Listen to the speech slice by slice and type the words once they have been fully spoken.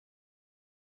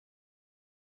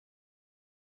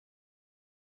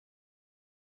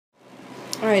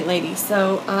Alright ladies,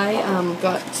 so I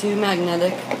got 2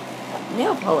 magnetic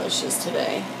nail polishes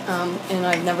today, and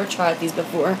I've never tried these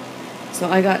before. So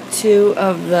I got 2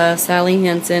 of the Sally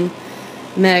Hansen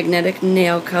magnetic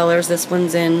nail colors. This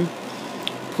one's in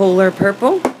Polar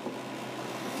Purple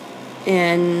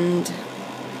and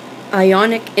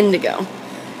Ionic Indigo.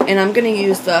 And I'm going to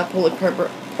use the Polar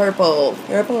Purple.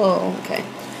 Okay.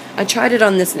 I tried it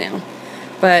on this nail,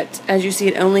 but as you see,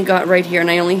 it only got right here,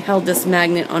 and I only held this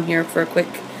magnet on here for a quick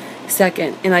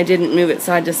second, and I didn't move it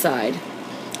side to side.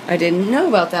 I didn't know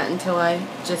about that until I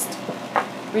just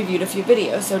reviewed a few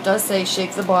videos. So it does say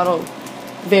shake the bottle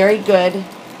very good,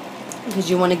 because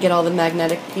you want to get all the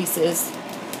magnetic pieces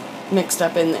mixed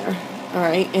up in there.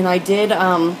 Alright, and I did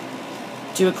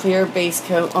do a clear base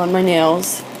coat on my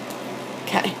nails.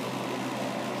 Okay.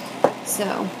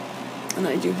 So, and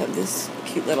I do have this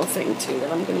cute little thing too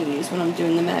that I'm going to use when I'm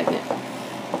doing the magnet.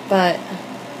 But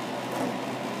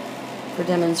for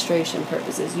demonstration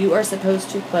purposes, you are supposed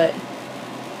to put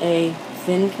a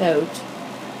thin coat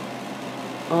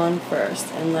on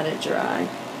first and let it dry.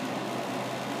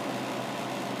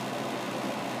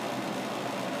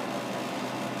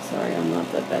 Sorry, I'm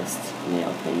not the best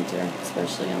nail painter,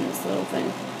 especially on this little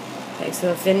thing. Okay,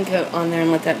 so a thin coat on there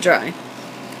and let that dry.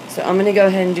 So I'm going to go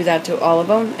ahead and do that to all of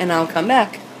them, and I'll come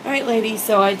back. Alright ladies,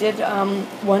 so I did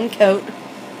 1 coat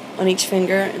on each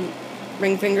finger, and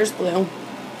ring finger's blue.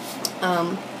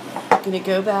 I'm going to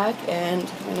go back and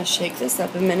I'm going to shake this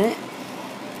up a minute,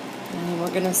 and we're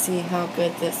going to see how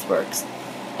good this works.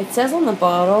 It says on the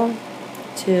bottle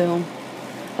to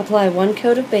apply 1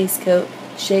 coat of base coat,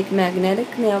 shake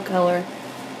magnetic nail color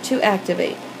to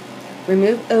activate.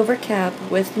 Remove over cap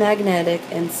with magnetic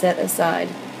and set aside.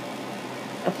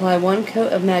 Apply 1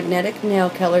 coat of magnetic nail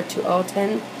color to all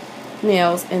 10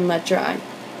 nails and let dry.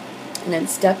 And then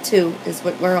step 2 is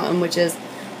what we're on, which is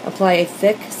apply a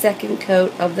thick second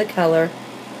coat of the color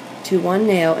to 1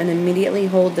 nail and immediately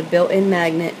hold the built-in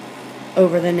magnet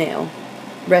over the nail.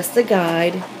 Rest the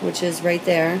guide, which is right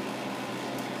there,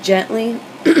 gently,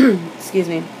 excuse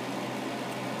me,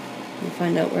 let me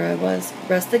find out where I was.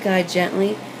 Rest the guide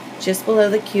gently just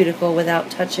below the cuticle without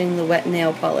touching the wet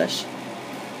nail polish.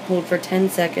 Hold for 10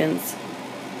 seconds.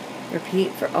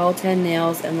 Repeat for all 10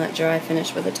 nails and let dry.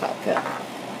 Finish with a top coat.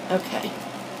 Okay.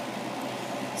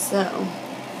 So,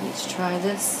 let's try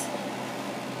this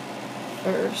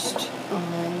first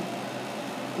on.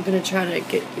 I'm going to try to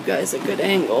get you guys a good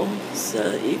angle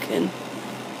so that you can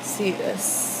see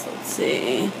this. Let's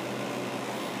see.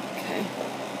 Okay.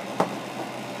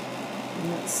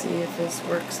 Let's see if this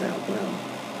works out well.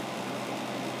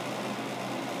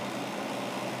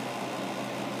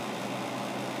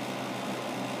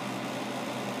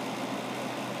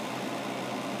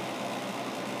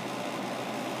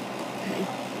 Okay,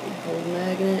 hold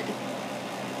magnet,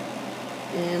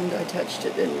 and I touched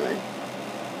it, didn't I?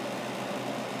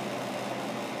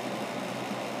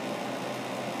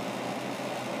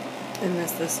 I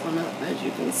messed this one up, as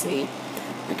you can see.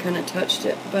 I kind of touched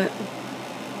it, but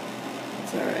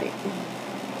it's alright.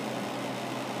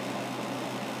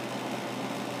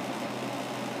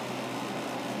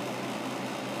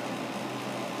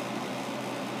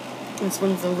 This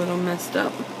one's a little messed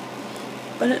up,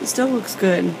 but it still looks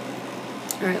good.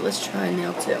 Alright, let's try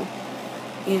nail 2.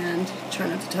 And try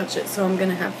not to touch it. So I'm going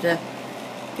to have to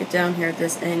get down here at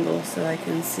this angle so I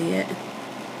can see it.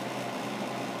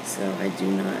 So I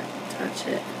do not touch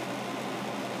it,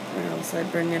 or else I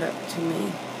bring it up to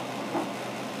me.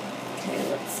 Okay,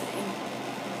 let's see.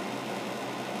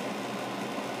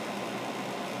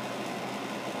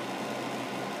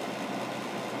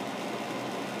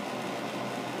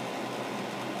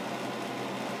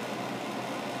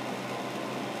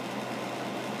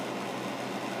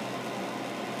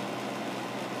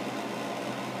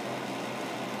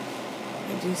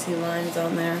 I do see lines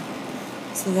on there.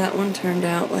 So that one turned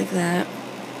out like that.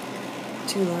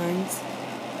 2 lines.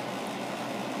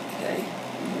 Okay,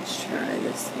 let's try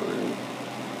this one.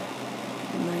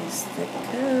 Nice thick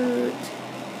coat.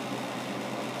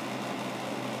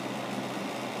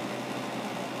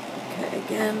 Okay,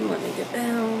 again, let me get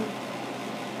down.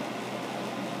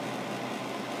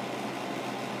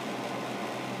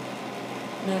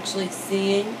 I'm actually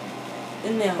seeing the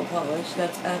nail polish.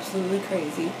 That's absolutely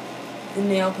crazy. The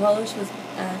nail polish was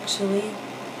actually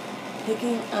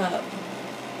picking up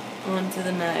onto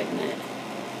the magnet.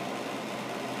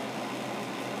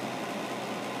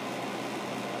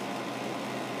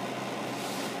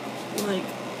 Like,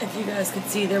 if you guys could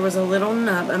see, there was a little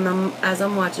nub, and as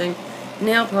I'm watching,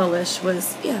 nail polish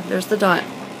was, yeah, there's the dot.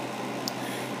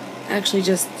 Actually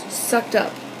just sucked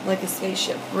up like a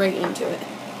spaceship right into it.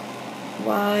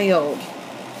 Wild.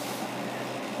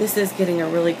 This is getting a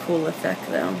really cool effect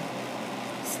though.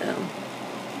 So.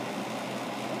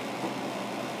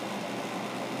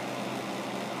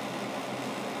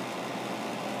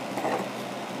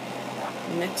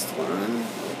 Next one,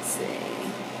 let's see.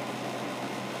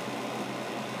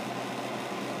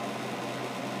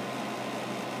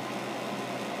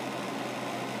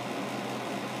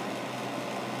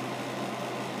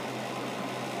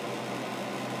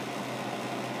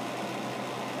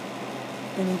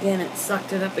 And again, it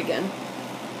sucked it up again.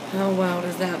 How wild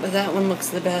is that? But that one looks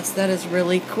the best. That is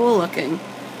really cool looking.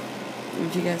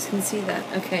 If you guys can see that.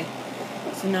 Okay,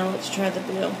 so now let's try the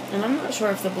blue. And I'm not sure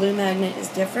if the blue magnet is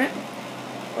different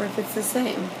or if it's the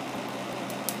same.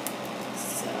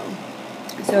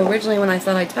 So originally when I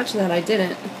thought I touched that, I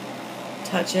didn't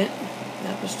touch it.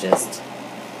 That was just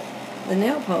the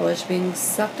nail polish being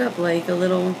sucked up like a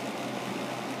little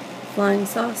flying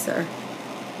saucer.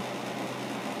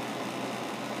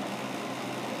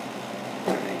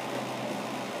 Alright.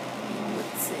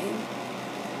 Let's see.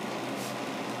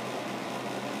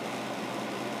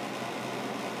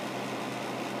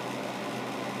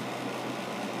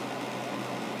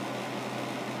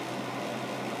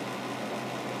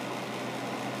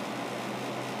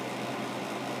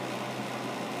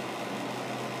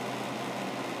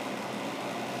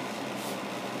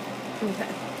 Okay,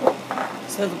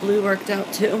 so the blue worked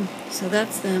out too. So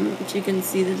that's them, but you can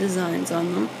see the designs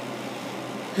on them.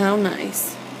 How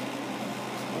nice.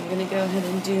 I'm going to go ahead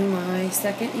and do my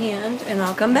second hand, and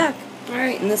I'll come back.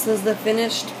 Alright, and this is the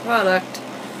finished product.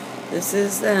 This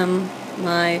is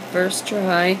my first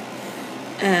try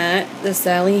at the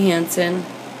Sally Hansen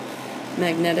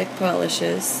magnetic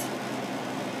polishes.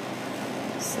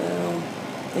 So,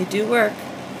 they do work.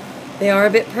 They are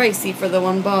a bit pricey for the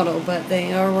one bottle, but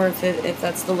they are worth it if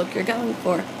that's the look you're going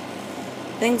for.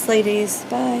 Thanks, ladies.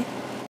 Bye.